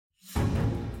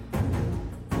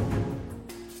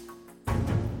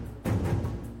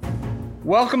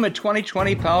Welcome to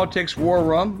 2020 Politics War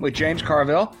Room with James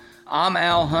Carville. I'm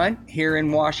Al Hunt here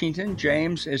in Washington.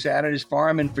 James is out at his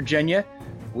farm in Virginia.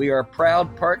 We are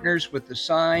proud partners with the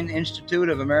Sign Institute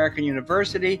of American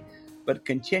University, but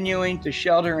continuing to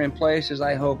shelter in place as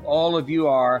I hope all of you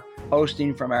are,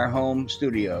 hosting from our home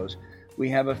studios. We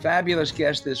have a fabulous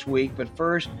guest this week, but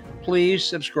first, please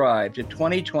subscribe to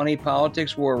 2020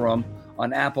 Politics War Room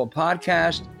on Apple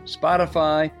Podcast,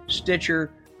 Spotify, Stitcher,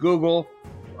 Google,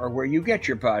 or where you get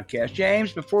your podcast.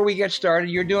 James, before we get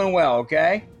started, you're doing well,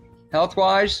 okay?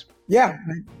 Health-wise? Yeah.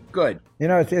 Good. You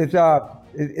know, it's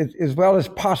as well as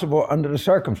possible under the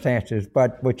circumstances,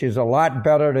 but which is a lot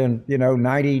better than,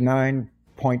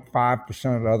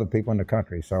 99.5% of the other people in the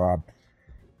country. So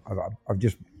I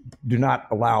just do not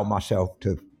allow myself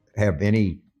to have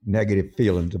any negative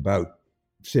feelings about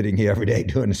sitting here every day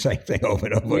doing the same thing over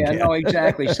and over again. Yeah, no,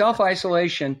 exactly.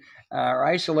 Self-isolation or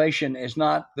isolation is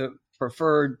not the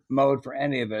preferred mode for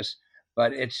any of us,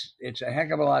 but it's a heck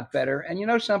of a lot better. And you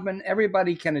know something,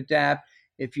 everybody can adapt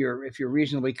if you're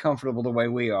reasonably comfortable the way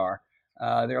we are.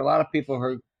 There are a lot of people who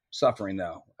are suffering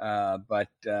though, but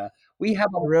we have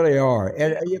They really are.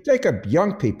 And you think of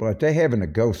young people, if they're having to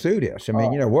go through this. I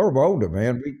mean, we're older,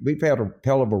 man. We've had a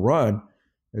hell of a run.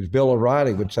 As Bill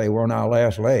O'Reilly would say, we're on our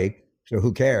last leg. So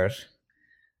who cares?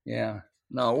 Yeah.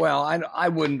 No. Well, I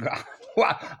wouldn't.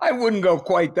 Well, I wouldn't go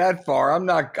quite that far. I'm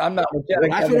not. Well,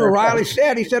 that's what O'Reilly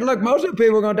said. He said, "Look, most of the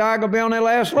people are going to die. Going to be on their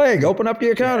last leg. Open up the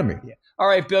economy." Yeah. All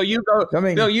right, Bill. You go.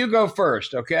 Bill, you go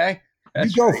first. Okay.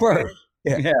 That's you go first.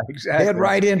 Yeah, exactly. Head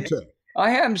right into it.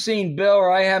 I haven't seen Bill,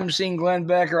 or I haven't seen Glenn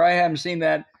Beck, or I haven't seen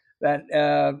that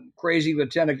crazy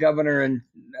lieutenant governor in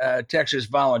Texas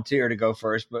volunteer to go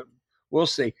first, but we'll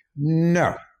see.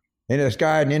 No. And this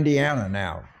guy in Indiana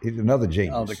now, he's another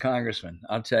genius. Oh, the congressman.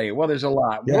 I'll tell you. Well, there's a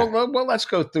lot. Yeah. Well, let's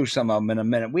go through some of them in a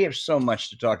minute. We have so much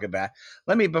to talk about.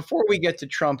 Before we get to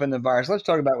Trump and the virus, let's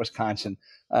talk about Wisconsin.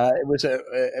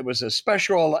 It was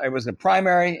a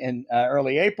primary in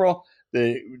early April.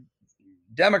 The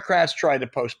Democrats tried to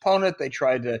postpone it. They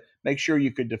tried to make sure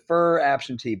you could defer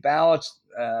absentee ballots.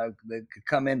 They could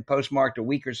come in postmarked a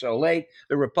week or so late.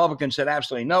 The Republicans said,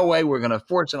 absolutely no way. We're going to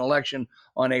force an election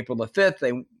on April the 5th.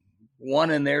 They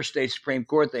won in their state Supreme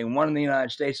Court. They won in the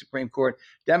United States Supreme Court.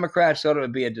 Democrats thought it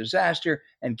would be a disaster.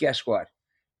 And guess what?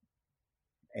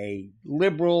 A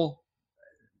liberal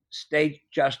state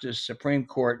justice Supreme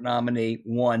Court nominee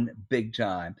won big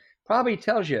time. Probably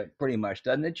tells you pretty much,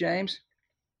 doesn't it, James?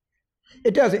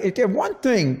 It does. There's one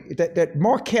thing that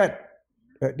Marquette,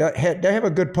 they have a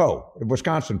good poll, the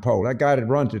Wisconsin poll. That guy that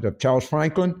runs it, Charles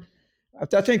Franklin. I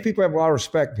think people have a lot of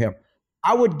respect for him.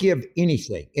 I would give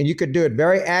anything, and you could do it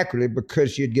very accurately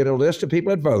because you'd get a list of people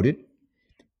that voted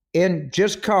and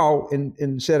just call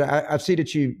and said, I see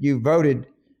that you voted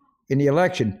in the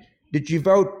election. Did you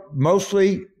vote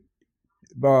mostly,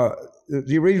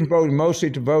 the reason voting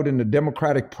mostly to vote in the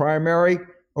Democratic primary,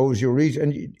 or was your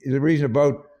reason to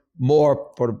vote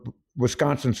more for the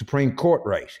Wisconsin Supreme Court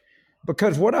race?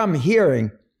 Because what I'm hearing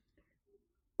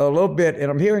a little bit, and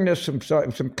I'm hearing this from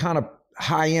some kind of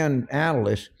high-end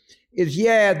analysts, is,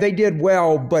 yeah, they did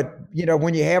well, but,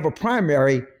 when you have a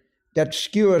primary, that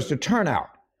skewers the turnout.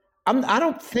 I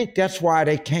don't think that's why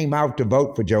they came out to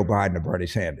vote for Joe Biden or Bernie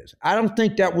Sanders. I don't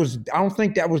think that was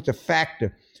the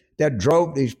factor that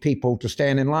drove these people to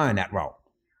stand in line that long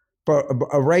for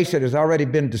a race that has already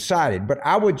been decided. But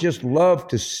I would just love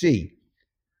to see,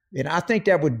 and I think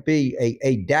that would be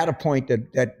a data point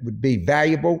that would be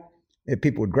valuable. If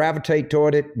people would gravitate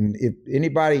toward it, and if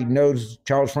anybody knows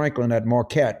Charles Franklin at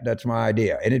Marquette, that's my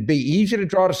idea. And it'd be easy to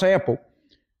draw the sample.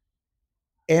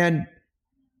 And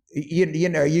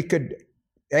you could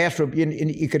ask for,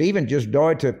 you could even just do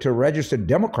it to registered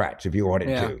Democrats if you wanted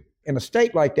to. In a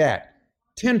state like that,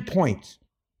 10 points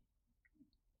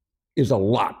is a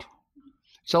lot.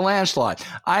 It's a landslide.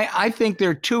 I think there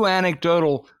are two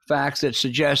anecdotal facts that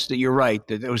suggest that you're right,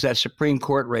 that it was that Supreme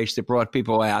Court race that brought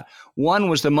people out. One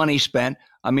was the money spent.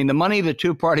 I mean, the money the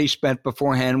two parties spent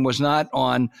beforehand was not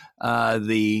on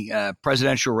the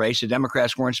presidential race. The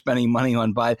Democrats weren't spending money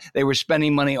on Biden. They were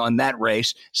spending money on that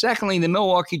race. Secondly, the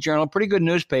Milwaukee Journal, pretty good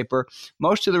newspaper,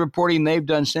 most of the reporting they've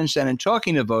done since then and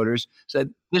talking to voters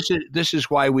said this is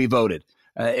why we voted.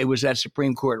 It was that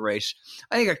Supreme Court race.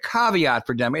 I think a caveat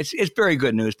for Democrats, it's very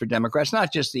good news for Democrats,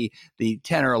 not just the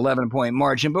 10 or 11 point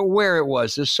margin, but where it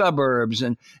was, the suburbs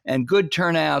and good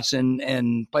turnouts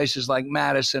in places like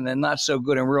Madison and not so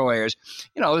good in rural areas.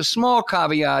 The small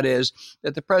caveat is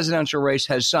that the presidential race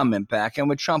has some impact. And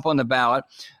with Trump on the ballot,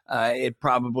 it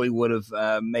probably would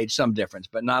have made some difference,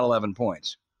 but not 11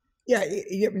 points. Yeah.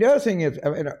 The other thing is,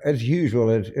 as usual,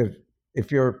 is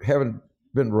if you're having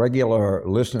been regular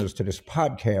listeners to this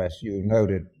podcast, you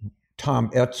noted Tom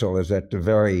Etzel is at the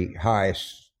very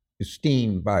highest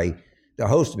esteem by the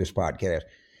host of this podcast.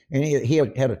 And he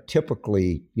had a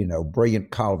typically,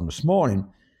 brilliant column this morning.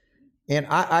 And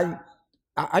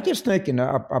I just think,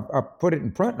 I put it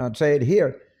in print and I'd say it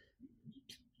here,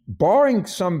 barring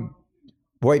some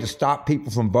way to stop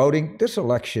people from voting, this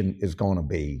election is going to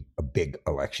be a big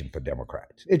election for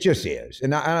Democrats. It just is.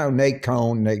 And I know Nate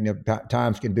Cohn,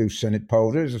 Times can do Senate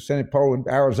polls. There's a Senate poll in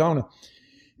Arizona.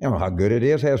 I don't know how good it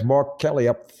is. It has Mark Kelly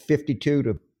up 52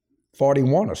 to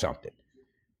 41 or something.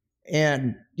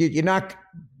 And you're not.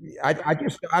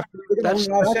 That's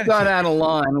not out of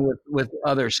line with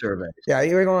other surveys. Yeah,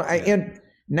 you're going. And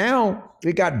now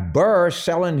we got Burr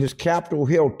selling his Capitol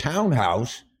Hill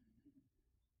townhouse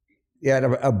at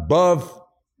above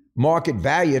market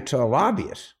value to a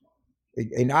lobbyist.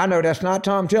 And I know that's not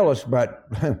Tom Tillis, but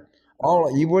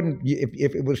you wouldn't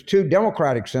if it was two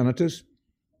Democratic senators.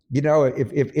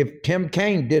 If Tim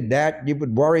Kaine did that, you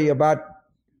would worry about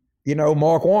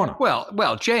Mark Warner.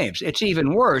 Well, James, it's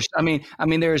even worse. I mean,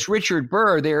 there's Richard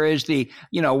Burr. There is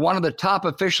one of the top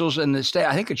officials in the state.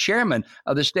 I think a chairman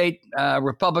of the state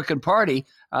Republican Party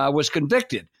was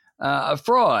convicted of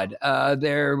fraud.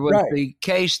 There was the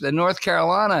case, the North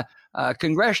Carolina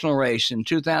congressional race in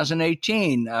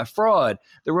 2018, fraud.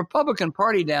 The Republican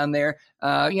Party down there,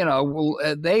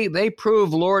 they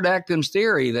prove Lord Acton's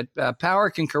theory that power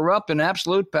can corrupt and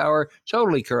absolute power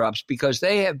totally corrupts because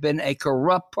they have been a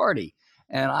corrupt party.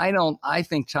 And I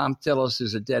think Tom Tillis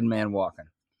is a dead man walking.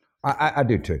 I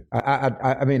do too. I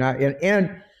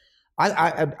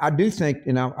do think,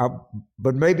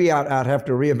 but maybe I'd have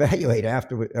to reevaluate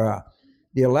after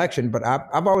the election. But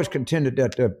I've always contended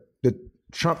that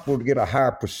Trump will get a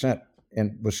higher percent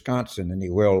in Wisconsin than he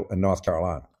will in North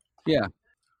Carolina. Yeah,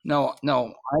 no,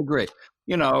 I agree.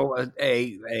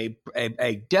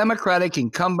 A Democratic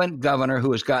incumbent governor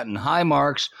who has gotten high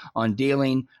marks on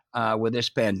dealing with this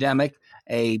pandemic,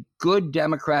 a good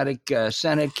Democratic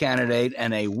Senate candidate,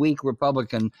 and a weak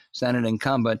Republican Senate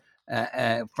incumbent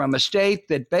from a state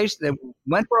that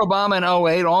went for Obama in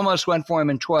 2008, almost went for him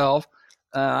in 2012.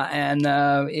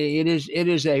 It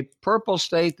is a purple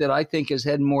state that I think is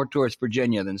heading more towards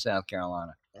Virginia than South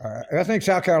Carolina. I think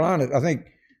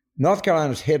North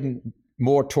Carolina is heading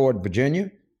more toward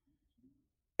Virginia,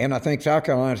 and I think South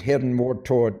Carolina is heading more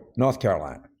toward North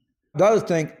Carolina. The other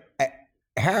thing,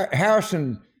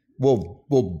 Harrison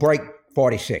will break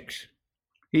 46.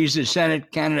 He's the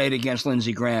Senate candidate against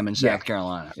Lindsey Graham in South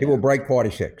Carolina. He will break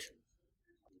 46.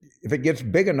 If it gets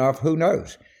big enough, who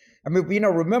knows? I mean,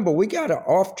 remember, we got an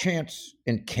off chance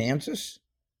in Kansas.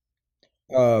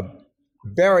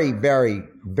 Very, very,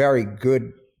 very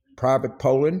good private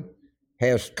polling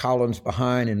has Collins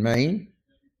behind in Maine.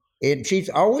 And she's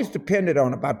always depended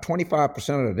on about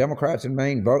 25% of the Democrats in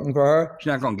Maine voting for her. She's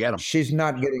not going to get them. She's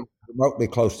not getting remotely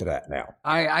close to that now.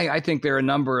 I think there are a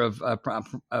number of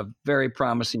very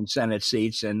promising Senate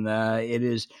seats, and it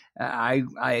is.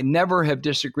 I never have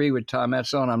disagreed with Tom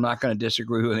Etzel, and I'm not going to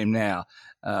disagree with him now.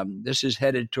 This is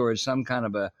headed towards some kind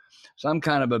of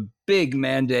a big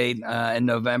mandate in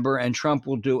November, and Trump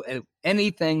will do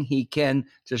anything he can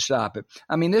to stop it.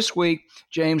 I mean, this week,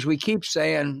 James, we keep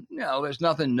saying, there's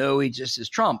nothing new. He just is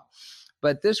Trump.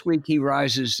 But this week he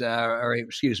rises,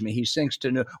 he sinks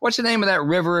to new. What's the name of that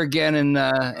river again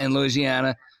in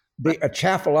Louisiana? The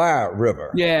Atchafalaya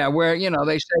River. Yeah, where,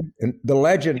 they said and the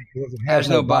legend has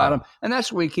no bottom. And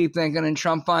that's what we keep thinking, and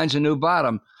Trump finds a new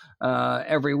bottom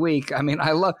every week. I mean,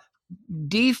 I love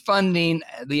defunding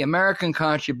the American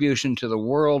contribution to the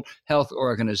World Health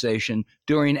Organization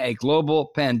during a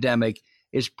global pandemic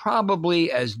is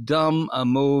probably as dumb a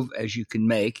move as you can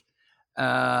make.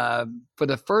 For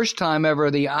the first time ever,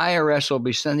 the IRS will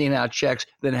be sending out checks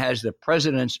that has the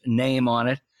president's name on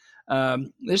it.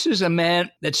 This is a man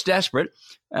that's desperate,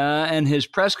 and his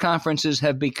press conferences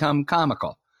have become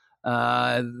comical.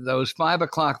 Those 5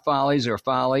 o'clock follies are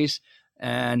follies,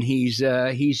 and he's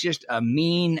just a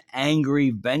mean,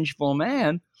 angry, vengeful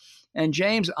man. And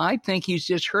James, I think he's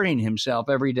just hurting himself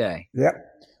every day. Yeah.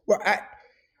 Well,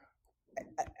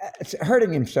 it's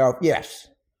hurting himself, yes.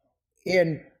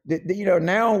 And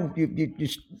now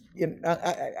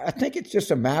I think it's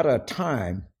just a matter of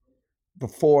time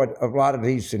before a lot of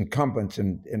these incumbents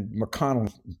and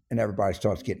McConnell and everybody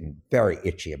starts getting very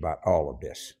itchy about all of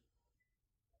this.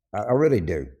 I really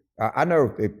do. I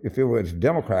know if it was a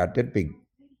Democrat, they'd be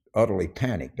utterly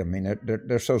panicked. I mean,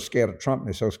 they're so scared of Trump, and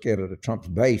they're so scared of the Trump's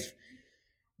base.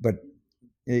 But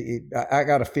I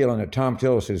got a feeling that Tom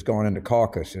Tillis is going into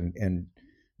caucus, and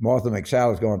Martha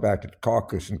McSally is going back to the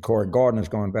caucus, and Cory Gardner is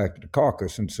going back to the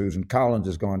caucus, and Susan Collins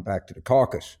is going back to the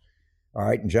caucus. All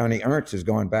right, and Johnny Ernst is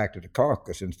going back to the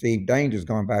caucus, and Steve Daines is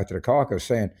going back to the caucus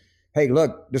saying, hey,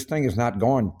 look, this thing is not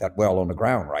going that well on the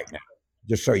ground right now,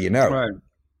 just so you know. Right.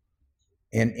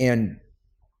 And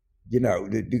you're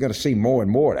going to see more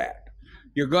and more of that.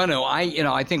 You're going to.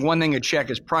 I think one thing to check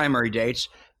is primary dates.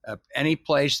 Any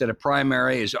place that a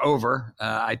primary is over,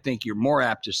 I think you're more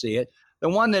apt to see it. The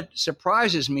one that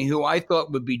surprises me, who I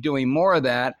thought would be doing more of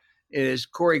that, is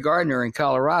Cory Gardner in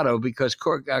Colorado, because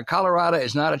Colorado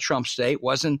is not a Trump state,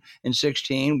 wasn't in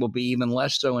 2016, will be even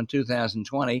less so in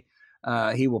 2020.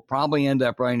 He will probably end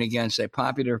up running against a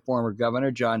popular former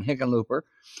governor, John Hickenlooper.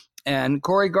 And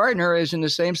Cory Gardner is in the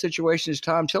same situation as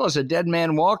Thom Tillis, a dead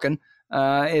man walking,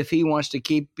 if he wants to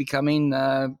keep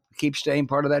staying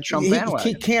part of that Trump bandwagon.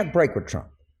 He can't break with Trump.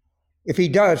 If he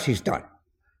does, he's done.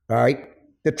 All right?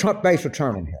 The Trump base will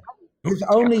turn on him. His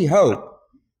only hope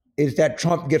is that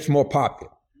Trump gets more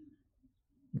popular.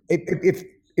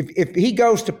 If he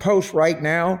goes to post right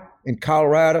now in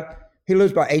Colorado, he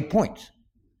loses by 8 points.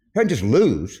 He doesn't just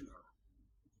lose.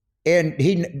 And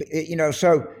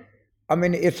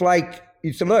it's like,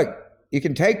 you say, look, you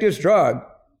can take this drug.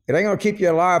 It ain't going to keep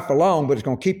you alive for long, but it's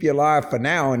going to keep you alive for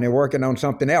now, and they're working on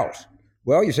something else.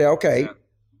 Well, you say, okay,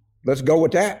 let's go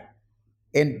with that.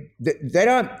 And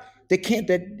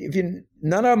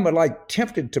none of them are like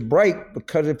tempted to break,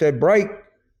 because if they break,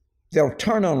 they'll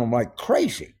turn on them like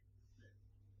crazy.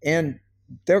 And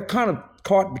they're kind of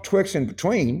caught betwixt and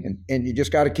between, and you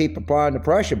just got to keep applying the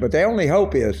pressure. But their only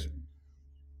hope is,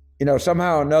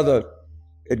 somehow or another,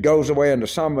 it goes away in the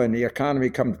summer and the economy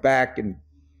comes back, and,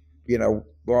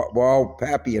 we're all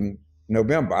happy in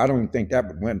November. I don't even think that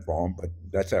would win for them, but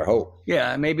that's their hope.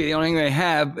 Yeah, maybe the only thing they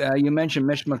have, you mentioned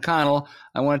Mitch McConnell.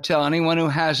 I want to tell anyone who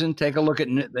hasn't, take a look at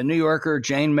the New Yorker,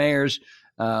 Jane Mayer's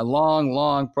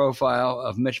long profile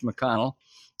of Mitch McConnell.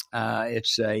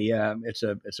 It's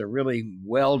a really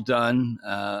well done,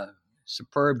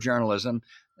 superb journalism.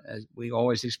 We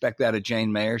always expect that of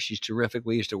Jane Mayer. She's terrific.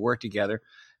 We used to work together.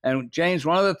 And James,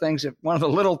 one of the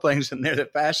little things in there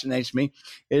that fascinates me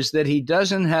is that he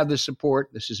doesn't have the support,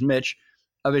 this is Mitch,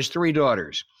 of his 3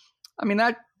 daughters. I mean,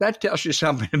 that tells you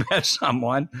something about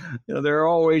someone. There are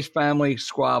always family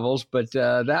squabbles, but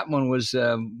that one was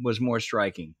more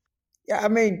striking. Yeah, I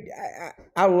mean,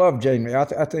 I love Jane Mayer.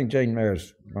 I think Jane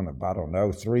Mayer's going to,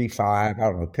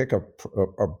 3.5, pick a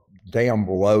damn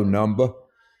low number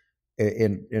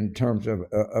in terms of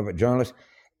a journalist.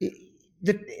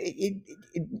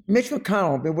 Mitch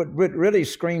McConnell, what really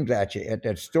screams at you at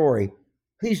that story,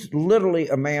 he's literally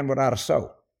a man without a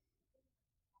soul.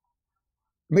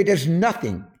 I mean, there's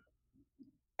nothing,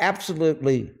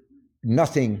 absolutely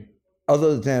nothing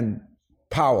other than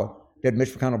power that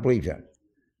Mitch McConnell believes in,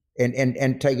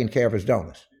 and taking care of his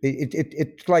donors.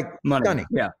 It's like money. Stunning.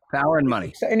 Yeah, power and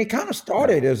money. And he kind of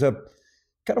started as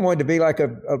wanted to be like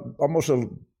almost a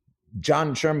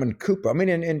John Sherman Cooper. I mean,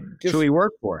 and just, who he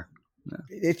worked for. Yeah.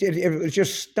 It was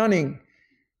just stunning.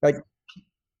 Like,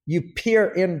 you peer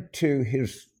into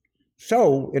his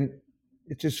soul, and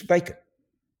it's just vacant.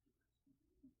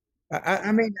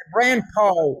 I mean, Rand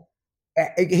Paul,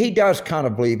 he does kind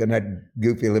of believe in that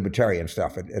goofy libertarian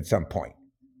stuff at some point.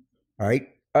 All right,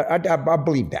 I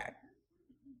believe that.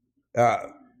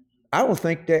 I don't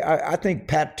think that. I think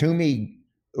Pat Toomey,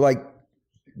 like,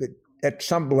 at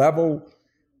some level,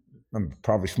 I'm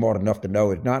probably smart enough to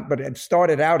know it's not, but it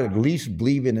started out at least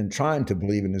believing and trying to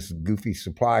believe in this goofy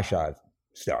supply side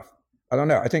stuff. I don't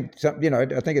know. I think I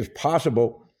think it's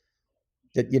possible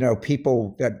that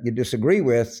people that you disagree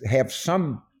with have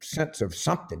some sense of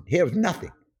something. He has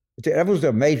nothing. That was the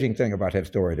amazing thing about that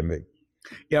story to me.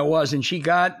 Yeah, it was, and she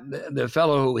got the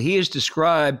fellow who he is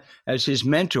described as his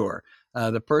mentor,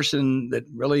 the person that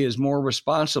really is more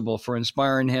responsible for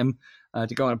inspiring him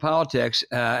to go into politics,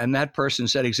 and that person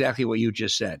said exactly what you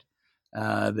just said,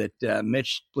 that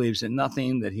Mitch believes in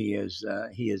nothing, that he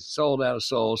is sold out of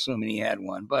soul, assuming he had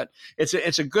one. But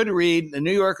it's a good read. The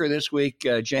New Yorker this week,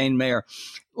 Jane Mayer.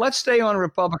 Let's stay on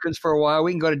Republicans for a while.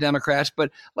 We can go to Democrats,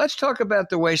 but let's talk about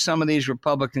the way some of these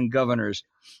Republican governors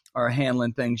are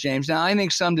handling things, James. Now, I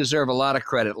think some deserve a lot of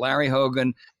credit. Larry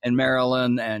Hogan in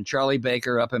Maryland, and Charlie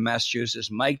Baker up in Massachusetts,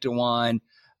 Mike DeWine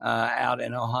out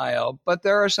in Ohio, but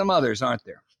there are some others, aren't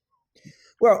there?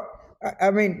 Well,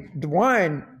 I mean,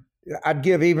 DeWine, I'd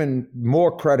give even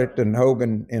more credit than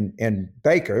Hogan and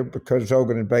Baker, because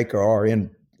Hogan and Baker are in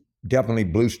definitely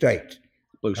blue states.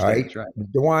 Blue states, right?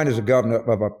 DeWine is a governor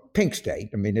of a pink state.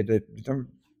 I mean,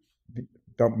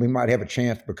 we might have a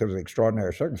chance because of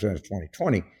extraordinary circumstances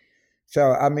 2020.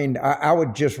 So, I mean, I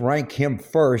would just rank him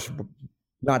first.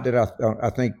 Not that I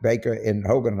think Baker and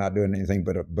Hogan are not doing anything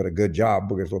but a good job,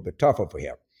 because it's a little bit tougher for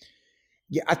him.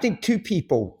 Yeah, I think 2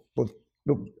 people with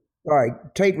All right,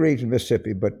 Tate Reeves in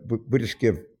Mississippi, but we just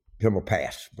give him a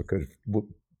pass because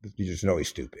you just know he's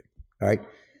stupid. All right.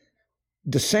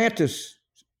 DeSantis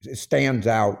stands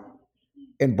out,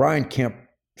 and Brian Kemp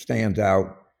stands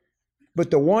out, but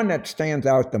the one that stands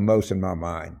out the most in my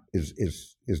mind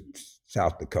is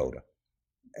South Dakota.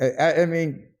 I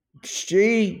mean,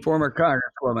 she former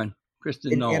Congresswoman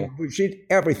Kristen Knoll. And she's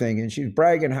everything, and she's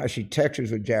bragging how she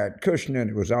texted with Jared Kushner, and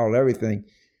it was all everything.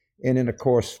 And then, of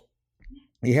course,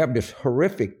 you have this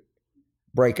horrific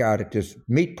breakout at this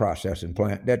meat processing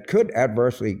plant that could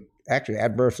adversely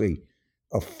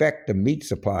affect the meat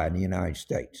supply in the United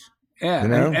States. Yeah, you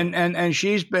know? and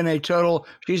she's been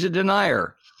she's a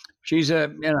denier. She's a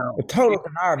total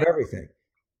denier of everything.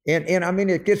 And I mean,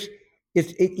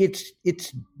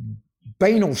 it's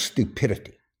banal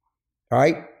stupidity. All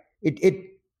right.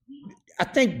 I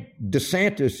think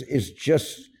DeSantis is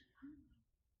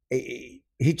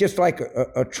he's just like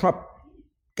a Trump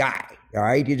guy. All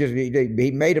right.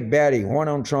 He made a bet. He won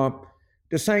on Trump.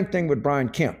 The same thing with Brian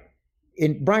Kemp.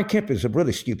 And Brian Kemp is a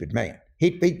really stupid man.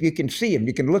 You can see him.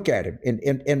 You can look at him.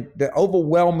 And the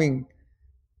overwhelming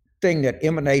thing that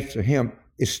emanates from him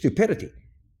is stupidity.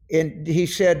 And he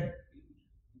said,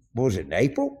 what was it, in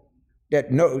April?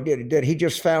 That he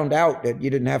just found out that you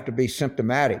didn't have to be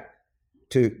symptomatic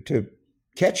to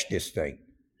catch this thing.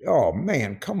 Oh,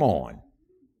 man, come on.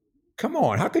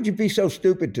 How could you be so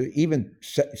stupid to even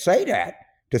say that,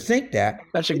 to think that?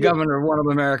 That's a governor of one of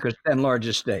America's 10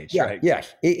 largest states. Yeah, right?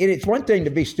 Yes. It's one thing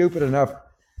to be stupid enough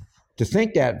to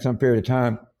think that at some period of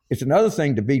time. It's another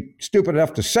thing to be stupid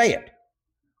enough to say it.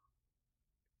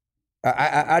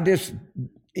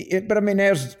 But I mean,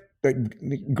 there's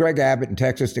Greg Abbott in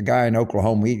Texas, the guy in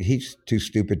Oklahoma, he's too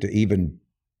stupid to even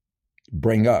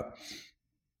bring up.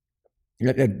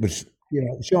 It was,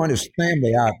 showing his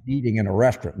family out eating in a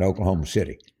restaurant in Oklahoma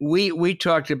City. We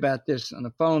talked about this on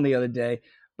the phone the other day,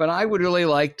 but I would really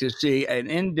like to see an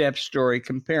in-depth story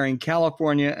comparing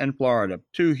California and Florida,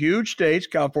 two huge states.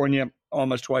 California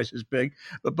almost twice as big,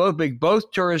 but both big,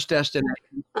 both tourist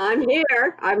destinations. I'm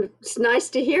here. It's nice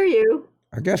to hear you.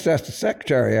 I guess that's the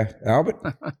secretary, Albert.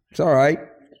 It's all right.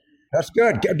 That's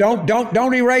good.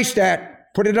 Don't erase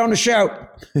that. Put it on the show.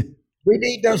 We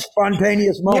need those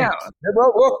spontaneous moments. Yeah.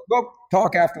 We'll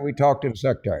talk after we talk to the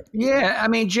secretary. Yeah, I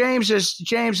mean, James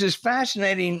is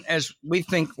fascinating as we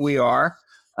think we are.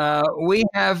 We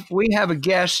have a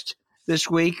guest this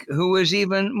week who is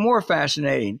even more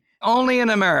fascinating. Only in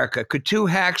America could two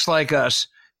hacks like us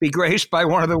be graced by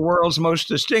one of the world's most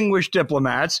distinguished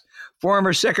diplomats,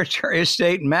 former Secretary of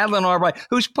State Madeleine Albright,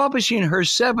 who's publishing her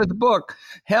 7th book,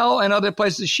 Hell and Other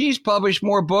Places. She's published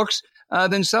more books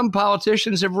than some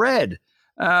politicians have read.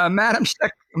 Madam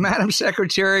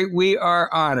Secretary, we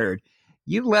are honored.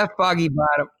 You left Foggy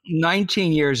Bottom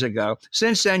 19 years ago.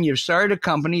 Since then, you've started a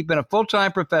company, been a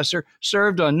full-time professor,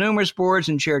 served on numerous boards,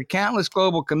 and chaired countless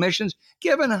global commissions,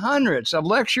 given hundreds of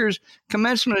lectures,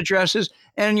 commencement addresses,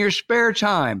 and in your spare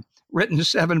time, written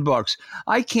 7 books.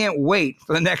 I can't wait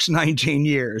for the next 19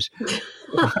 years.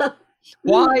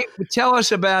 Why? Tell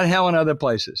us about Hell and Other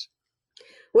Places.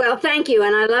 Well, thank you,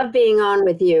 and I love being on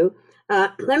with you.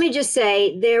 Let me just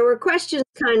say, there were questions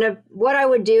kind of what I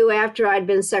would do after I'd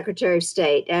been Secretary of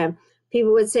State. And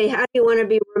people would say, how do you want to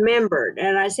be remembered?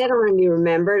 And I said, I don't want to be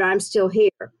remembered. I'm still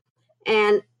here.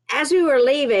 And as we were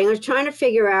leaving, I was trying to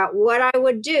figure out what I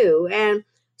would do. And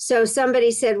so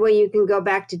somebody said, well, you can go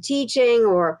back to teaching,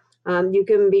 or you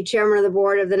can be chairman of the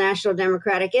board of the National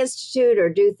Democratic Institute, or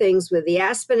do things with the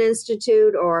Aspen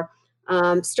Institute, or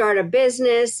start a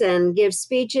business and give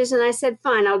speeches. And I said,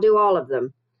 fine, I'll do all of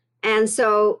them. And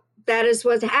so that is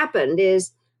what happened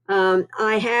is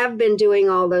I have been doing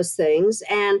all those things.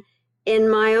 And in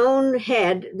my own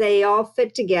head, they all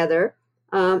fit together.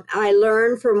 I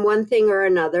learn from one thing or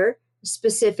another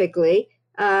specifically,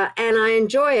 and I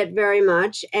enjoy it very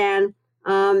much. And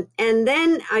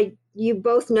then you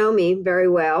both know me very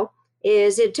well,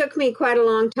 is it took me quite a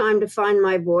long time to find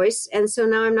my voice. And so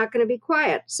now I'm not going to be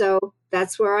quiet. So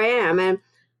that's where I am. And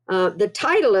the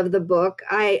title of the book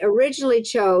I originally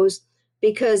chose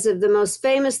because of the most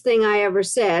famous thing I ever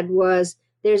said was,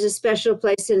 there's a special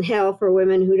place in hell for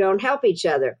women who don't help each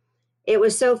other. It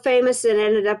was so famous it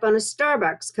ended up on a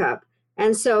Starbucks cup.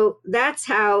 And so that's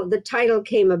how the title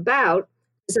came about.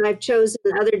 As I've chosen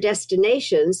other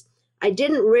destinations, I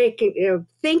didn't really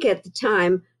think at the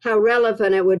time how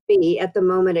relevant it would be at the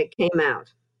moment it came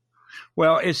out.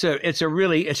 Well, it's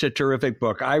a terrific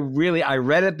book. I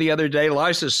read it the other day.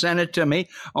 Lisa sent it to me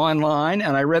online,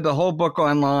 and I read the whole book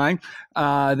online.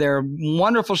 There are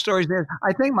wonderful stories there.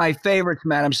 I think my favorites,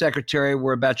 Madam Secretary,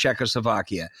 were about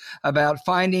Czechoslovakia, about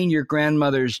finding your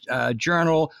grandmother's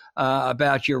journal,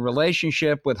 about your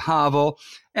relationship with Havel,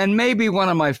 and maybe one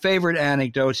of my favorite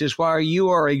anecdotes is while you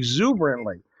are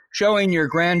exuberantly showing your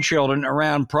grandchildren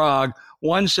around Prague,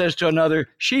 one says to another,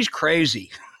 "She's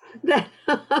crazy." Well,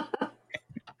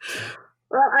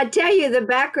 I tell you, the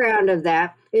background of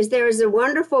that is there is a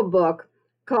wonderful book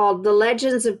called The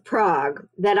Legends of Prague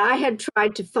that I had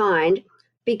tried to find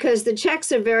because the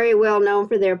Czechs are very well known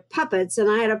for their puppets, and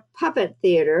I had a puppet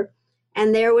theater,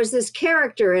 and there was this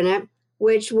character in it,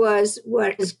 which was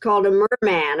what is called a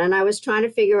merman, and I was trying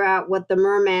to figure out what the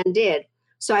merman did.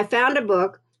 So I found a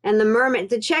book, and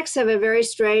the Czechs have a very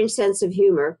strange sense of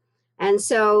humor, and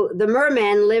so the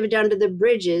mermen lived under the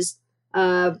bridges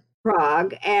of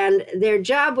Prague, and their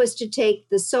job was to take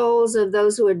the souls of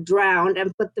those who had drowned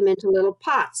and put them into little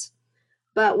pots.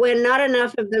 But when not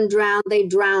enough of them drowned, they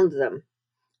drowned them.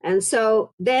 And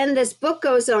so then this book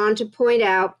goes on to point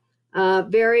out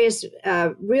various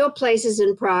real places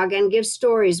in Prague and give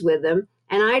stories with them.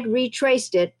 And I'd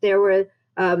retraced it. There were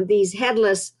these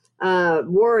headless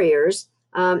warriors.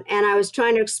 And I was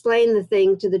trying to explain the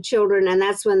thing to the children, and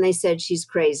that's when they said she's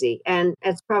crazy. And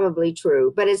that's probably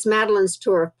true, but it's Madeline's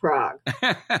Tour of Prague.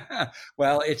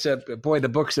 Well, the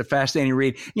book's a fascinating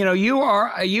read. You know, you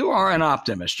are an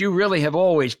optimist. You really have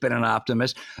always been an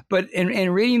optimist. But in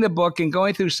reading the book and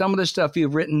going through some of the stuff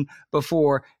you've written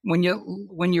before, when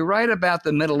you write about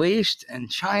the Middle East and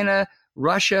China,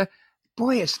 Russia,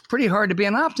 boy, it's pretty hard to be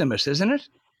an optimist, isn't it?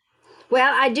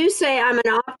 Well, I do say I'm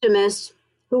an optimist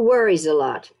who worries a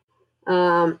lot.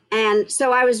 And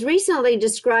so I was recently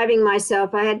describing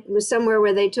myself. Was somewhere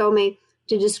where they told me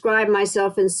to describe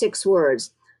myself in 6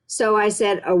 words. So I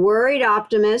said, a worried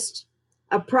optimist,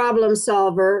 a problem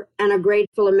solver, and a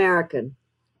grateful American.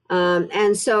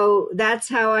 And so that's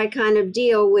how I kind of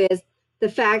deal with the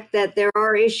fact that there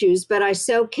are issues, but I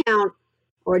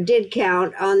did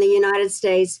count on the United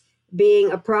States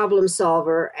being a problem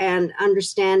solver and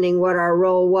understanding what our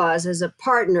role was as a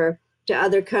partner to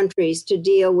other countries to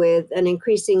deal with an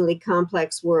increasingly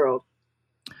complex world.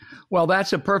 Well,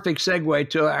 that's a perfect segue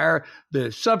to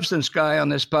the substance guy on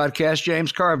this podcast,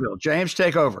 James Carville. James,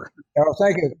 take over. Oh,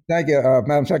 thank you,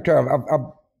 Madam Secretary. I've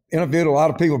interviewed a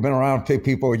lot of people, been around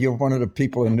people. You're one of the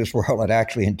people in this world that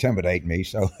actually intimidate me,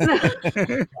 so I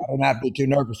do not be too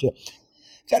nervous here.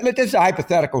 So, this is a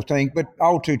hypothetical thing, but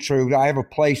all too true. I have a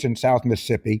place in South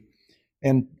Mississippi,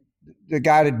 and the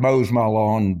guy that mows my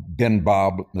lawn, Ben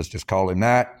Bob, let's just call him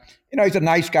that. You know, he's a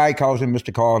nice guy, he calls him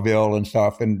Mr. Carville and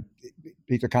stuff, and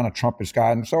he's a kind of Trumpist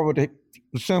guy. And so I would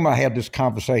assume I had this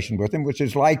conversation with him, which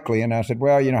is likely. And I said,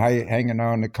 well, you know, how you hanging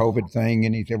on the COVID thing?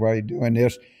 And he said, well, you're doing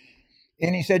this.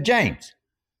 And he said, James,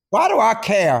 why do I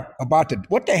care about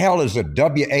what the hell is the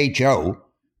WHO?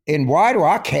 And why do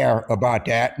I care about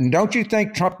that? And don't you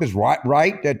think Trump is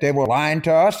right that they were lying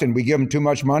to us and we give them too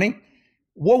much money?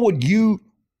 What would you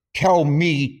tell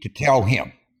me to tell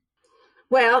him?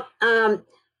 Well,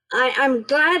 I'm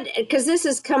glad because this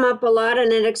has come up a lot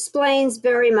and it explains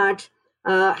very much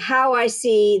how I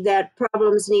see that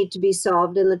problems need to be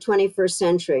solved in the 21st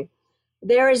century.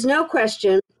 There is no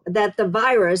question that the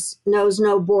virus knows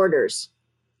no borders.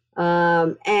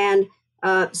 So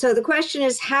the question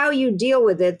is how you deal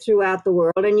with it throughout the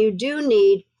world. And you do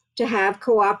need to have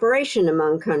cooperation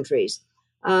among countries.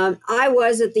 I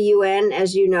was at the UN,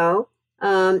 as you know.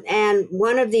 And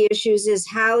one of the issues is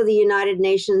how the United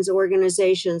Nations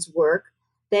organizations work.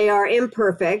 They are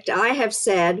imperfect. I have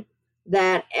said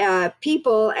that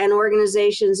people and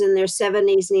organizations in their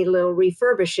 70s need a little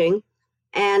refurbishing,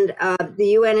 and the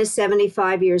UN is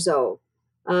 75 years old.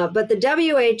 But the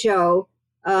WHO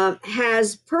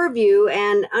has purview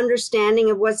and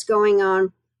understanding of what's going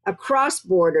on across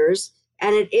borders,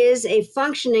 and it is a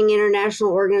functioning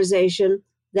international organization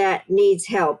that needs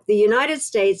help. The United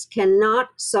States cannot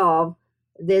solve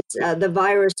the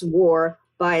virus war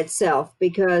by itself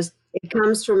because it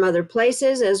comes from other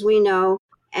places, as we know,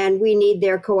 and we need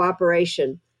their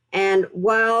cooperation. And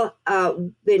while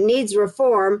it needs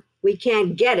reform, we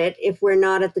can't get it if we're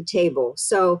not at the table.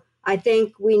 So I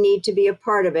think we need to be a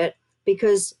part of it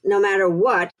because no matter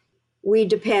what, we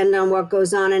depend on what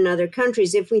goes on in other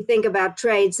countries. If we think about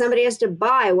trade, somebody has to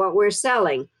buy what we're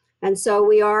selling. And so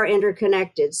we are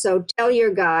interconnected. So tell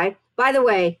your guy, by the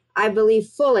way, I believe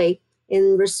fully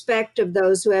in respect of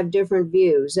those who have different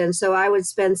views. And so I would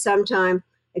spend some time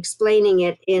explaining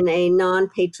it in a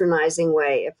non-patronizing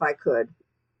way if I could.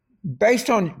 based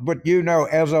on what you know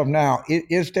as of now,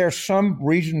 is there some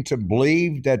reason to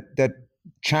believe that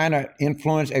China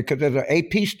influenced? Because there's an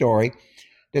AP story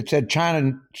that said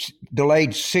China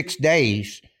delayed 6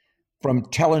 days from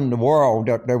telling the world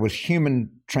that there was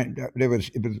it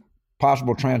was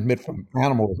possible to transmit from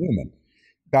animal to human.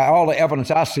 By all the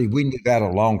evidence I see, we knew that a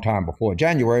long time before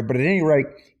January. But at any rate,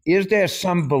 is there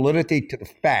some validity to the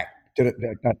fact?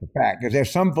 Not the fact. Is there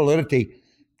some validity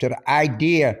to the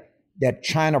idea that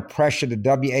China pressured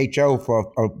the WHO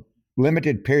for a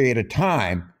limited period of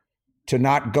time to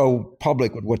not go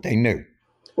public with what they knew?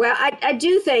 Well, I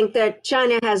do think that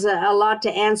China has a lot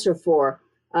to answer for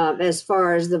as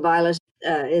far as the virus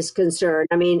is concerned.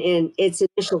 I mean, in its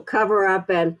initial cover-up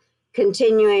and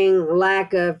continuing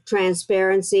lack of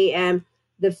transparency and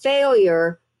the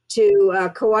failure to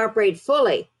cooperate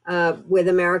fully with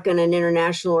American and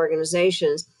international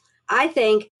organizations. I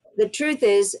think the truth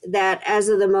is that as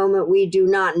of the moment, we do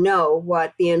not know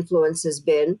what the influence has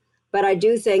been, but I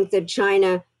do think that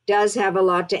China does have a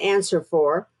lot to answer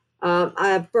for.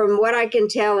 From what I can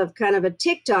tell of kind of a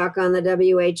TikTok on the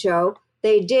WHO,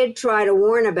 they did try to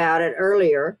warn about it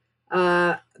earlier,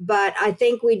 but I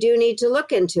think we do need to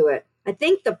look into it. I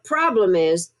think the problem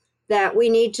is that we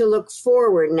need to look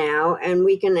forward now, and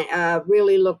we can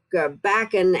really look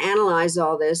back and analyze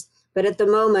all this. But at the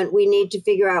moment, we need to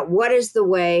figure out what is the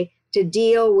way to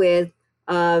deal with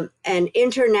an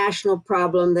international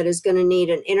problem that is going to need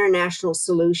an international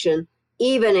solution,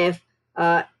 even if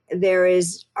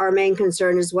our main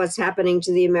concern is what's happening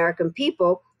to the American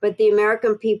people. But the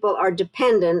American people are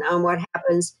dependent on what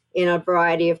happens in a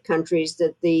variety of countries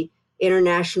that the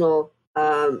international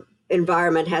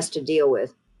environment has to deal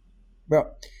with.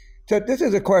 Well, so this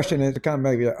is a question, it's kind of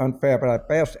maybe unfair, but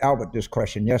I asked Albert this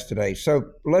question yesterday.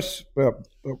 So let's,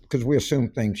 because we assume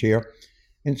things here.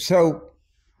 And so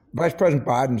Vice President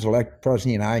Biden's elected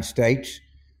president of the United States,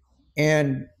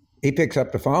 and he picks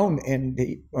up the phone, and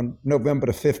on November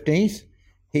the 15th,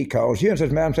 he calls you and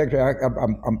says, Madam Secretary,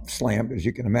 I'm slammed, as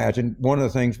you can imagine. One of the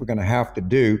things we're going to have to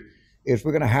do is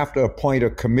we're going to have to appoint a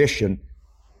commission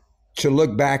to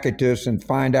look back at this and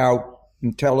find out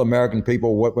and tell American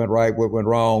people what went right, what went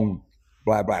wrong,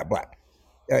 blah, blah, blah.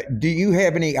 Do you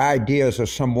have any ideas of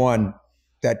someone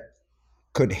that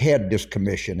could head this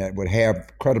commission that would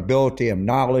have credibility and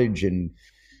knowledge and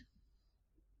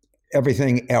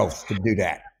everything else to do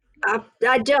that?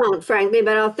 I don't, frankly,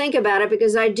 but I'll think about it,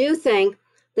 because I do think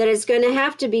that it's going to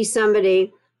have to be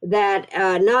somebody that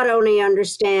not only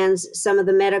understands some of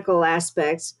the medical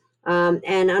aspects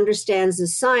and understands the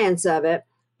science of it,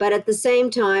 but at the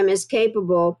same time is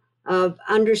capable of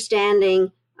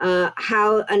understanding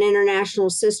how an international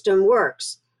system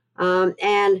works.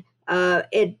 And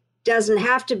it doesn't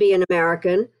have to be an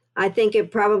American. I think it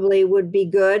probably would be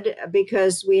good,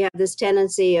 because we have this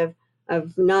tendency of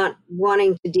not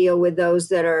wanting to deal with those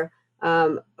that are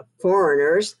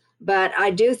foreigners. But I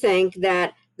do think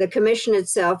that the commission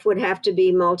itself would have to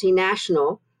be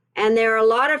multinational. And there are a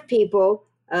lot of people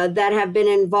that have been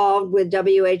involved with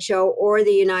WHO or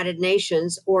the United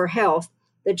Nations or health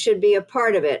that should be a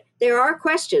part of it. There are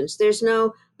questions,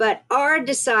 but are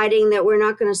deciding that we're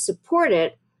not going to support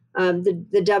it,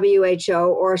 the WHO,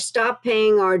 or stop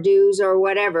paying our dues or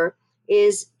whatever,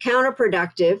 is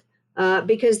counterproductive,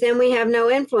 because then we have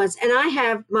no influence. And I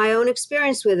have my own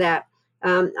experience with that.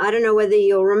 I don't know whether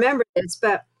you'll remember this,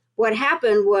 but what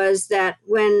happened was that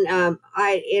when at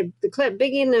the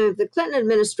beginning of the Clinton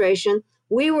administration,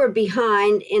 we were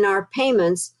behind in our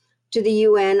payments to the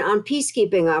UN on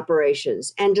peacekeeping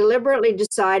operations, and deliberately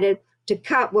decided to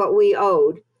cut what we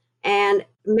owed, and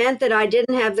meant that I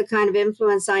didn't have the kind of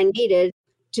influence I needed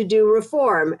to do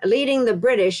reform, leading the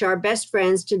British, our best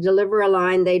friends, to deliver a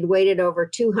line they'd waited over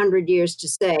 200 years to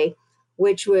say,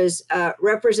 which was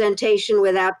representation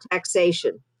without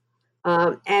taxation.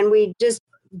 And we just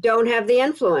don't have the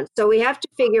influence. So we have to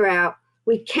figure out,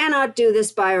 we cannot do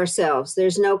this by ourselves.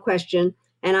 There's no question.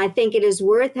 And I think it is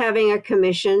worth having a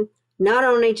commission, not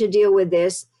only to deal with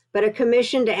this, but a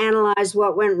commission to analyze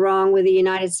what went wrong with the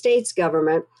United States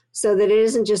government, so that it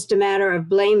isn't just a matter of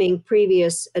blaming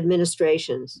previous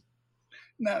administrations.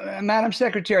 Madam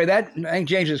Secretary, I think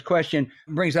James's question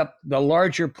brings up the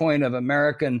larger point of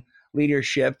American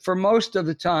leadership. For most of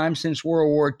the time since World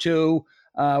War II,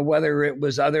 whether it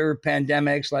was other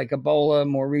pandemics like Ebola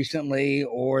more recently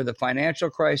or the financial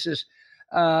crisis,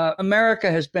 America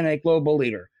has been a global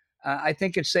leader. I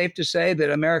think it's safe to say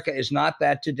that America is not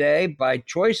that today by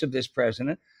choice of this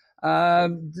president.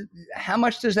 How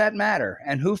much does that matter,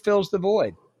 and who fills the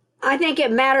void? I think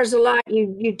it matters a lot.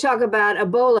 You talk about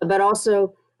Ebola, but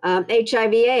also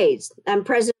HIV/AIDS, and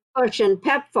President Bush and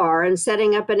PEPFAR, and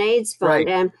setting up an AIDS fund. Right.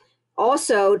 And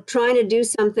Also, trying to do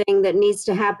something that needs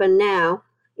to happen now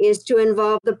is to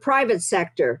involve the private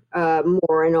sector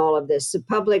more in all of this, a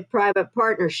public-private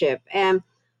partnership. And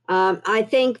I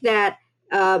think that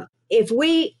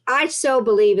I so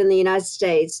believe in the United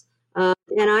States, and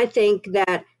I think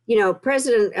that,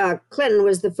 President Clinton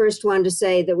was the first one to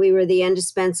say that we were the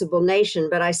indispensable nation,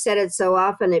 but I said it so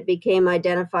often it became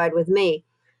identified with me.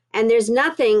 And there's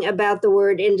nothing about the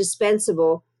word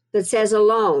indispensable that says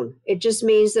alone. It just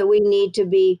means that we need to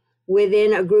be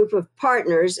within a group of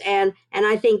partners. And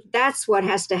I think that's what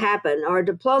has to happen. Our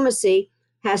diplomacy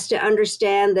has to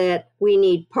understand that we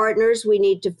need partners. We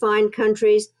need to find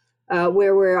countries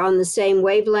where we're on the same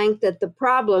wavelength, that the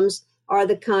problems are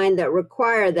the kind that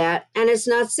require that. And it's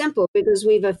not simple because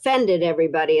we've offended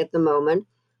everybody at the moment.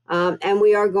 And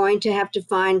we are going to have to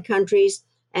find countries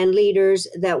and leaders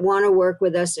that want to work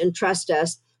with us and trust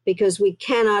us, because we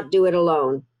cannot do it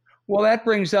alone. Well, that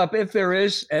brings up, if there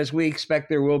is, as we expect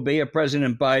there will be, a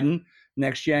President Biden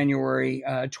next January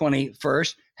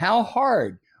 21st, how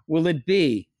hard will it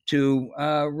be to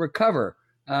recover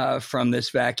from this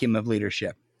vacuum of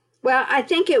leadership? Well, I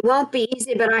think it won't be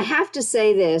easy, but I have to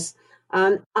say this.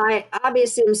 I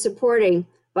obviously am supporting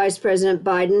Vice President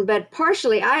Biden, but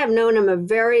partially I have known him a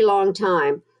very long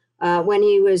time when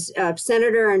he was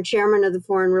senator and chairman of the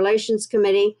Foreign Relations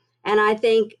Committee. And I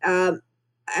think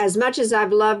as much as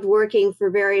I've loved working for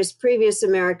various previous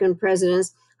American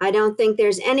presidents, I don't think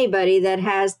there's anybody that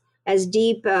has as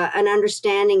deep an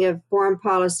understanding of foreign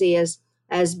policy as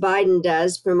Biden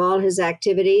does from all his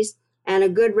activities, and a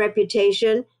good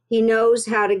reputation. He knows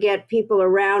how to get people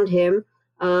around him.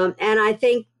 And I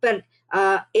think, but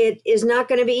it is not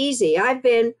going to be easy. I've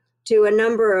been to a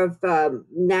number of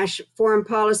national foreign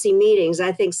policy meetings.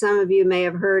 I think some of you may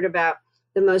have heard about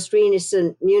the most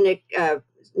recent Munich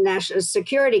National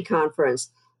Security Conference,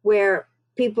 where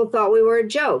people thought we were a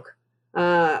joke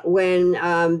when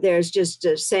there's just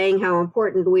saying how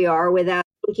important we are without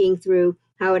thinking through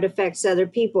how it affects other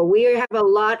people. We have a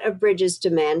lot of bridges to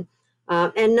mend,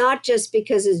 and not just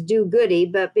because it's do-goody,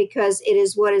 but because it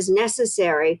is what is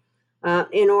necessary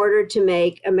in order to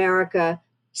make America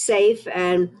safe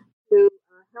and to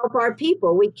help our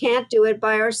people. We can't do it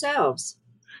by ourselves.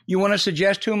 You want to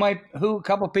suggest a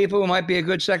couple of people who might be a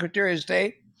good Secretary of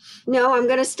State? No, I'm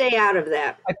going to stay out of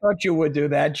that. I thought you would do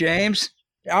that, James.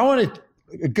 I wanted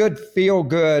a good,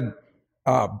 feel-good,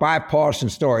 bipartisan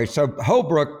story. So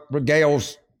Holbrooke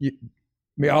regales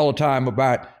me all the time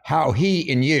about how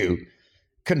he and you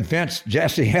convinced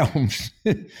Jesse Helms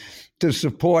to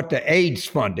support the AIDS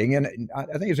funding, and I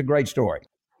think it's a great story.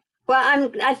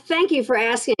 Well, I thank you for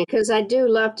asking it, because I do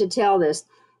love to tell this.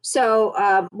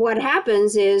 So what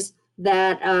happens is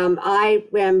that I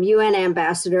am UN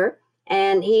ambassador,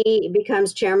 and he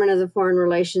becomes chairman of the Foreign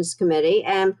Relations Committee.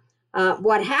 And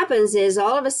what happens is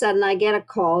all of a sudden I get a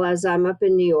call as I'm up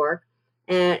in New York,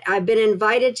 and I've been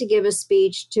invited to give a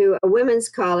speech to a women's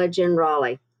college in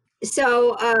Raleigh.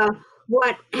 So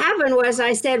what happened was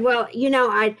I said, well,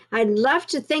 I'd love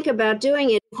to think about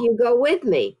doing it if you go with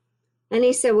me. And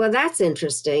he said, well, that's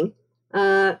interesting.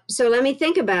 So let me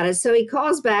think about it. So he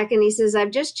calls back and he says,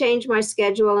 I've just changed my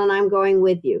schedule and I'm going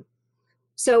with you.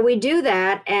 So we do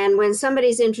that. And when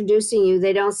somebody's introducing you,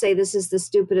 they don't say, this is the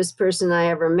stupidest person I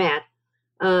ever met.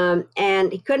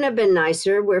 And he couldn't have been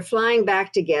nicer. We're flying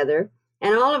back together.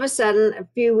 And all of a sudden, a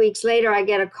few weeks later, I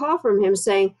get a call from him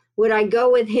saying, would I go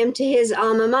with him to his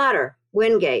alma mater,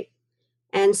 Wingate?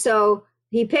 And so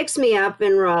he picks me up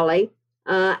in Raleigh.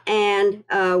 And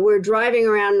we're driving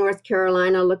around North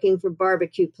Carolina looking for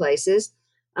barbecue places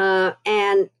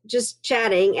and just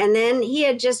chatting. And then he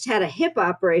had just had a hip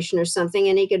operation or something,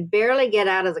 and he could barely get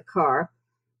out of the car.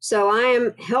 So I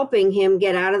am helping him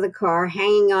get out of the car,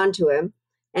 hanging on to him.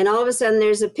 And all of a sudden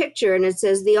there's a picture and it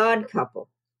says The Odd Couple.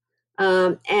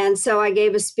 And so I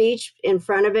gave a speech in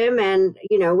front of him, and,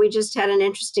 we just had an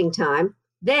interesting time.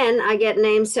 Then I get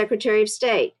named Secretary of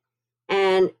State,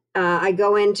 and I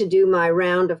go in to do my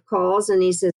round of calls, and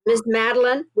he says, Ms.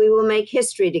 Madeleine, we will make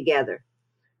history together.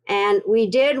 And we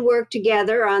did work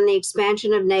together on the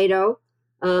expansion of NATO.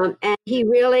 And he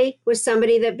really was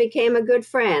somebody that became a good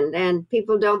friend, and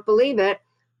people don't believe it,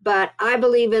 but I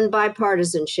believe in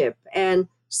bipartisanship. And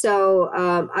so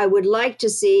I would like to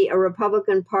see a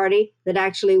Republican Party that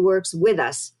actually works with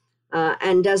us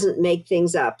and doesn't make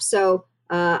things up. So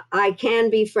I can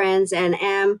be friends and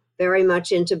am very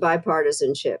much into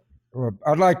bipartisanship. Well,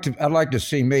 I'd like to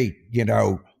see me,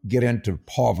 get into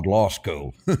Harvard Law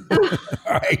School. All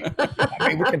right.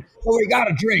 I mean, we got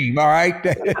a dream. All right.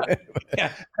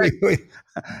 Yeah.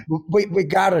 we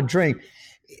got a dream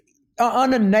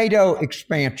on the NATO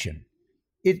expansion.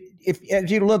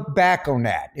 as you look back on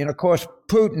that, and of course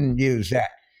Putin used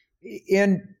that,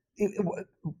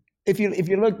 if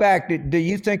you look back, do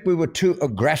you think we were too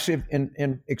aggressive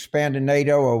in expanding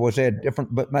NATO, or was there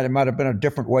might have been a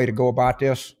different way to go about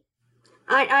this?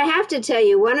 I have to tell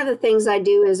you, one of the things I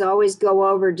do is always go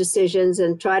over decisions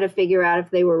and try to figure out if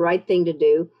they were right thing to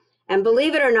do. And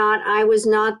believe it or not, I was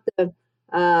not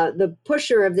the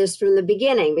pusher of this from the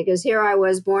beginning, because here I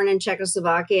was born in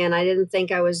Czechoslovakia, and I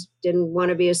didn't want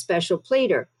to be a special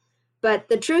pleader. But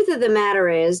the truth of the matter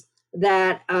is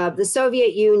that the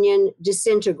Soviet Union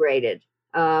disintegrated.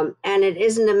 And it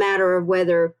isn't a matter of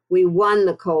whether we won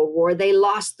the Cold War. They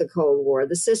lost the Cold War.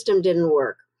 The system didn't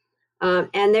work.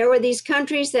 And there were these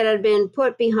countries that had been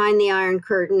put behind the Iron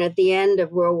Curtain at the end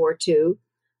of World War II.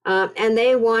 And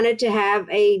they wanted to have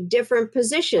a different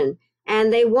position,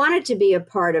 and they wanted to be a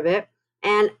part of it.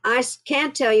 And I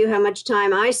can't tell you how much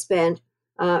time I spent,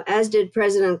 as did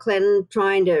President Clinton,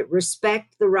 trying to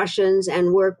respect the Russians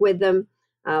and work with them,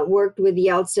 worked with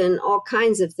Yeltsin, all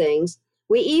kinds of things.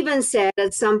 We even said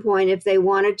at some point, if they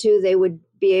wanted to, they would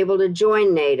be able to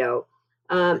join NATO,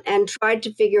 and tried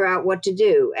to figure out what to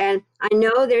do. And I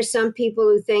know there's some people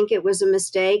who think it was a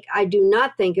mistake. I do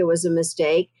not think it was a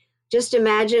mistake. Just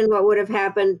imagine what would have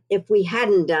happened if we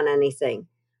hadn't done anything.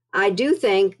 I do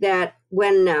think that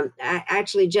when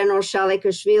actually General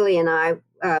Shalikashvili and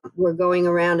I were going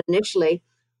around initially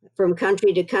from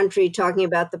country to country talking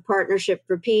about the Partnership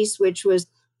for Peace, which was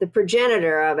the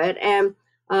progenitor of it,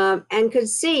 and could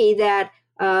see that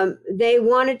they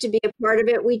wanted to be a part of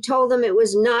it. We told them it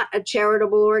was not a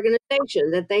charitable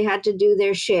organization, that they had to do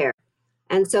their share.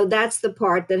 And so that's the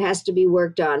part that has to be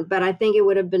worked on. But I think it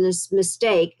would have been a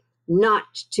mistake not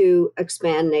to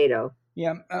expand NATO.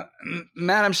 Yeah,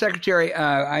 Madam Secretary,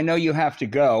 I know you have to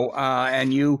go,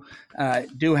 and you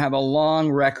do have a long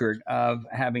record of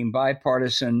having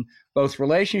bipartisan both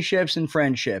relationships and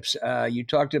friendships. You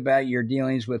talked about your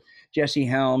dealings with Jesse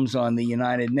Helms on the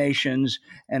United Nations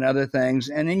and other things,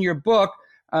 and in your book,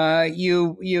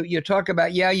 you talk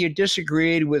about, you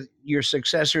disagreed with your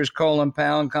successors, Colin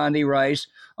Powell and Condi Rice,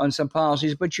 on some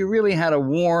policies, but you really had a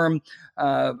warm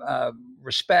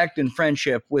respect and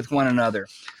friendship with one another.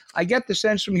 I get the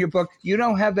sense from your book you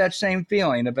don't have that same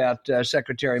feeling about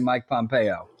Secretary Mike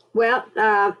Pompeo. Well,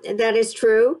 that is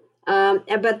true.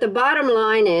 But the bottom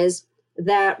line is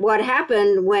that what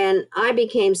happened when I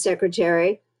became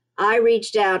secretary, I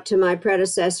reached out to my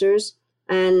predecessors,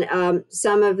 and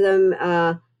some of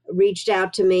them reached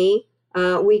out to me.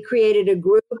 We created a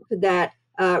group that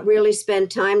really spent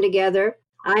time together.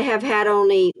 I have had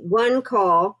only one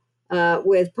call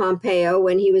with Pompeo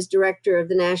when he was director of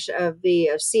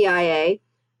the CIA,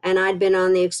 and I'd been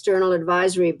on the External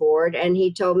Advisory Board, and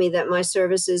he told me that my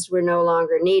services were no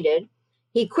longer needed.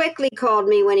 He quickly called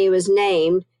me when he was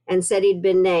named and said he'd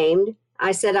been named.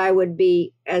 I said I would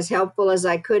be as helpful as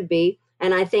I could be,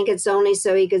 and I think it's only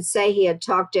so he could say he had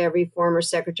talked to every former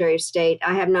Secretary of State.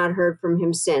 I have not heard from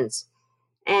him since.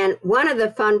 And one of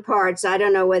the fun parts, I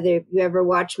don't know whether you ever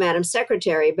watched Madam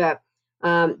Secretary, but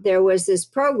there was this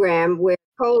program where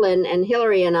Colin and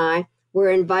Hillary and I were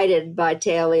invited by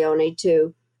Téa Leoni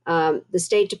to the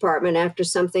State Department after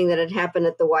something that had happened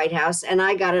at the White House. And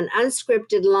I got an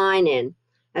unscripted line in.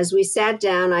 As we sat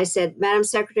down, I said, Madam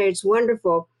Secretary, it's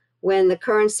wonderful when the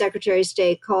current Secretary of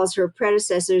State calls her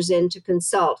predecessors in to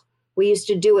consult. We used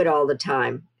to do it all the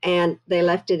time, and they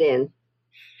left it in.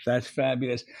 That's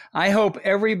fabulous. I hope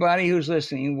everybody who's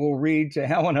listening will read To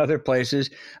Hell and Other Places.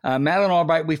 Madeleine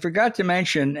Albright, we forgot to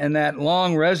mention in that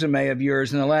long resume of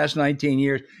yours in the last 19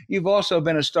 years, you've also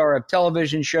been a star of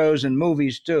television shows and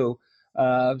movies too.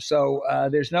 So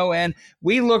there's no end.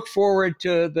 We look forward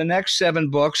to the next 7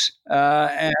 books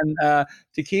and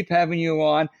to keep having you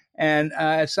on. And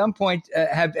at some point,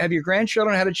 have your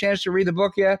grandchildren had a chance to read the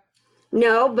book yet?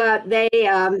 No, but they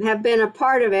have been a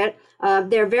part of it.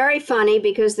 They're very funny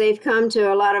because they've come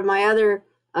to a lot of my other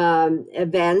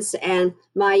events. And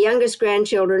my youngest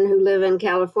grandchildren who live in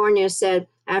California said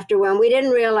after one, we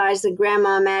didn't realize that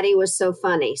Grandma Maddie was so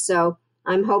funny. So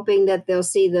I'm hoping that they'll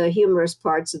see the humorous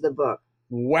parts of the book.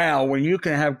 Wow, when you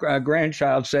can have a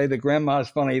grandchild say that grandma's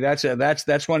funny, that's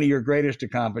one of your greatest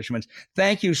accomplishments.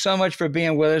 Thank you so much for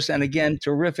being with us. And again,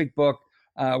 terrific book.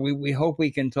 We hope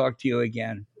we can talk to you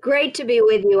again. Great to be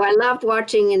with you. I loved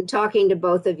watching and talking to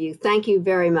both of you. Thank you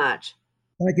very much.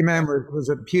 Thank you, ma'am. It was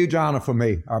a huge honor for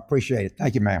me. I appreciate it.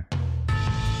 Thank you, ma'am.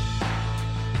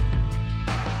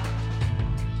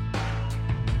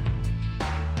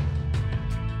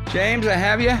 James, I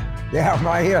have you? Yeah, I'm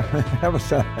right here.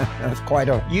 That's quite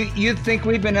a... You think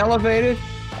we've been elevated?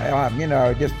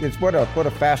 It's what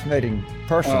a fascinating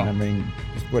person. I mean,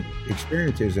 with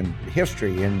experiences and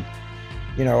history and,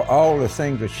 all the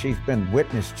things that she's been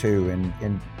witness to,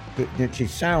 and she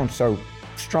sounds so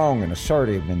strong and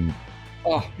assertive and,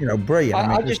 brilliant.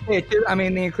 I'll just say it too. I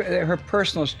mean, her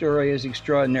personal story is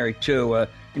extraordinary too.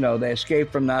 They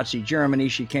escaped from Nazi Germany.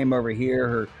 She came over here.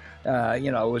 Her,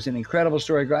 it was an incredible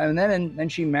story. And then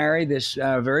she married this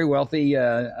very wealthy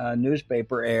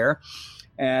newspaper heir.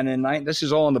 And this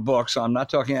is all in the book, so I'm not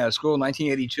talking out of school. In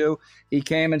 1982, he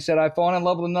came and said, "I've fallen in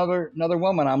love with another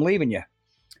woman. I'm leaving you."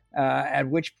 At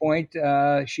which point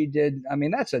she did. I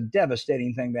mean, that's a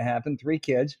devastating thing to happen. 3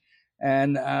 kids.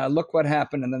 And look what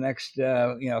happened in the next,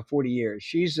 40 years.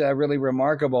 She's really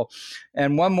remarkable.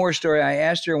 And one more story. I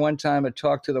asked her one time to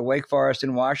talk to the Wake Forest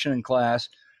in Washington class,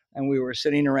 and we were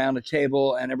sitting around a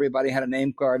table, and everybody had a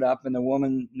name card up, and the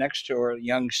woman next to her, a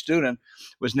young student,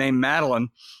 was named Madeline.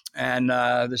 And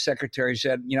the secretary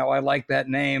said, "I like that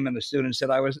name." And the student said,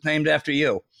 "I was named after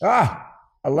you." Ah,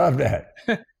 I love that.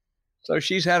 So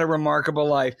she's had a remarkable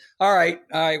life. All right.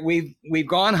 We've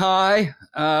gone high.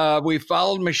 We've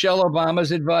followed Michelle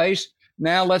Obama's advice.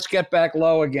 Now let's get back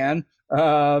low again.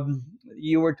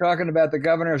 You were talking about the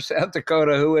governor of South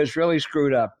Dakota, who has really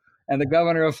screwed up, and the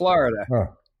governor of Florida.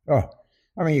 I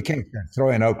mean, you can't throw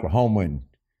in Oklahoma and,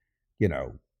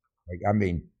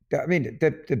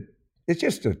 it's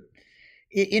just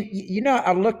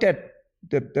I looked at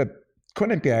the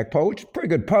Quinnipiac poll, which is a pretty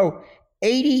good poll.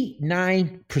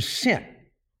 89%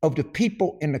 of the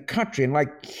people in the country, and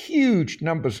like huge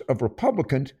numbers of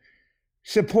Republicans,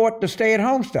 support the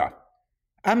stay-at-home stuff.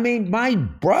 I mean, my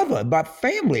brother, my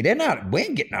family, we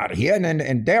ain't getting out of here,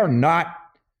 and they're not.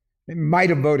 They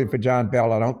might have voted for John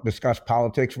Bell. I don't discuss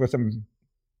politics with them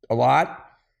a lot.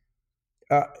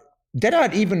 They're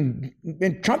not even,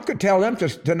 and Trump could tell them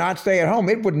to not stay at home.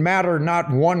 It would matter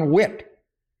not one whit.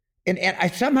 And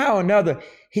somehow or another,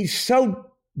 he's so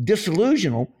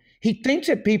disillusional. He thinks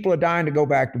that people are dying to go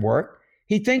back to work.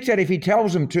 He thinks that if he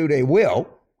tells them to, they will.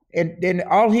 And then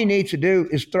all he needs to do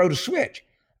is throw the switch.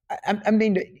 I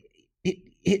mean,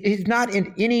 he's not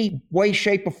in any way,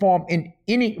 shape, or form in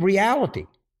any reality.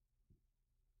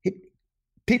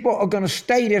 People are going to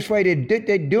stay this way.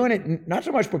 They're doing it not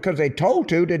so much because they're told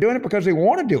to. They're doing it because they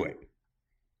want to do it.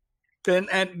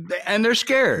 And they're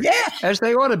scared. Yes. As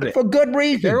they ought to be. For good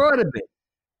reason. There ought to be.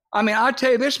 I mean, I'll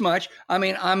tell you this much. I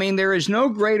mean, there is no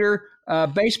greater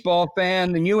baseball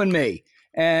fan than you and me.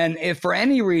 And if for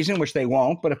any reason, which they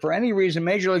won't, but if for any reason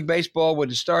Major League Baseball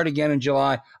would start again in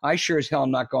July, I sure as hell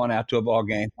am not going out to a ball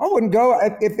game. I wouldn't go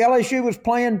if LSU was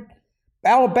playing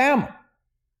Alabama.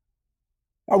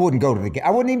 I wouldn't go to the game.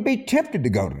 I wouldn't even be tempted to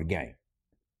go to the game.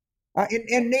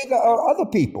 And neither are other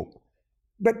people.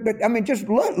 But I mean, just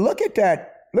look at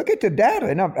that. Look at the data,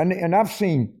 and I've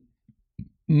seen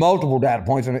multiple data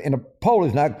points, and a poll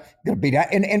is not going to be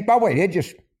that. And by the way, they're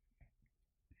just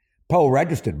poll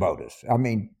registered voters. I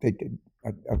mean, but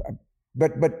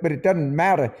it doesn't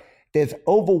matter. There's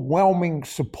overwhelming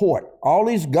support. All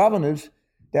these governors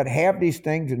that have these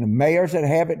things and the mayors that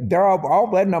have it, all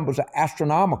their numbers are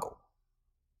astronomical.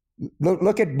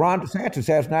 Look at Ron DeSantis,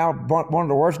 has now one of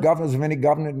the worst governors of any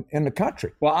governor in the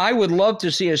country. Well, I would love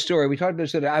to see a story. We talked about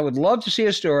this today. I would love to see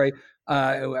a story.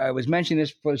 I was mentioning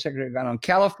this before the secretary got on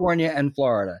California and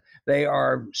Florida. They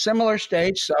are similar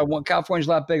states. California's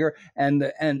a lot bigger, and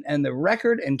the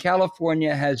record in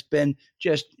California has been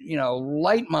just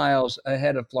light miles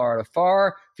ahead of Florida.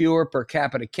 Far fewer per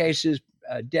capita cases,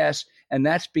 deaths, and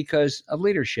that's because of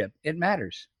leadership. It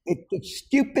matters. The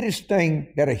stupidest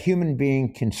thing that a human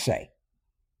being can say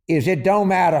is it don't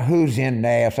matter who's in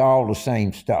there, it's all the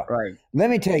same stuff. Right. Let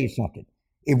me tell you something.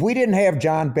 If we didn't have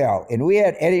John Bell and we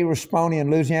had Eddie Rispone in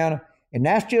Louisiana, and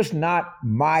that's just not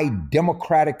my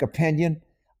democratic opinion,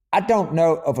 I don't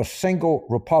know of a single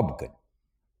Republican,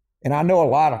 and I know a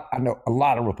lot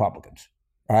of Republicans,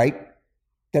 right,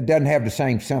 that doesn't have the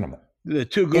same sentiment. The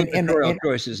two gubernatorial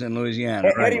choices in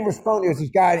Louisiana. Eddie Rispone is this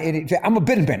guy, and he said, I'm a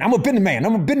businessman.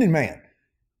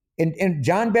 And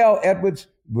John Bell Edwards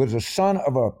was the son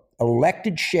of an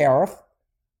elected sheriff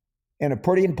in a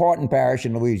pretty important parish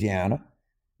in Louisiana,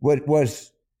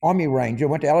 was Army Ranger,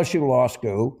 went to LSU Law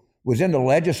School, was in the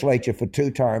legislature for 2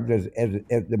 terms as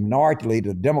the minority leader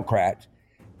of the Democrats.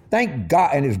 Thank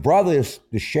God, and his brother is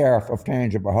the sheriff of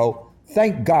Tangipahoa.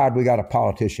 Thank God we got a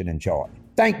politician in charge.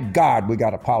 Thank God we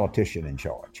got a politician in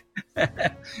charge.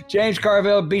 James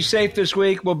Carville, be safe this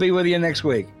week. We'll be with you next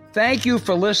week. Thank you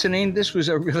for listening. This was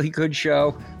a really good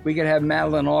show. We could have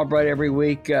Madeleine Albright every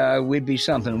week. We'd be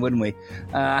something, wouldn't we?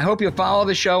 I hope you'll follow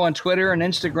the show on Twitter and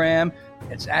Instagram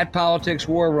It's at Politics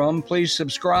War Room. Please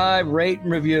subscribe, rate,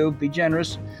 and review. Be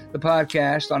generous. The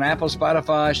podcast on Apple,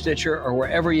 Spotify, Stitcher, or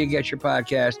wherever you get your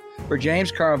podcast. For James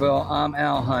Carville, I'm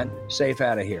Al Hunt. Safe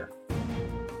out of here.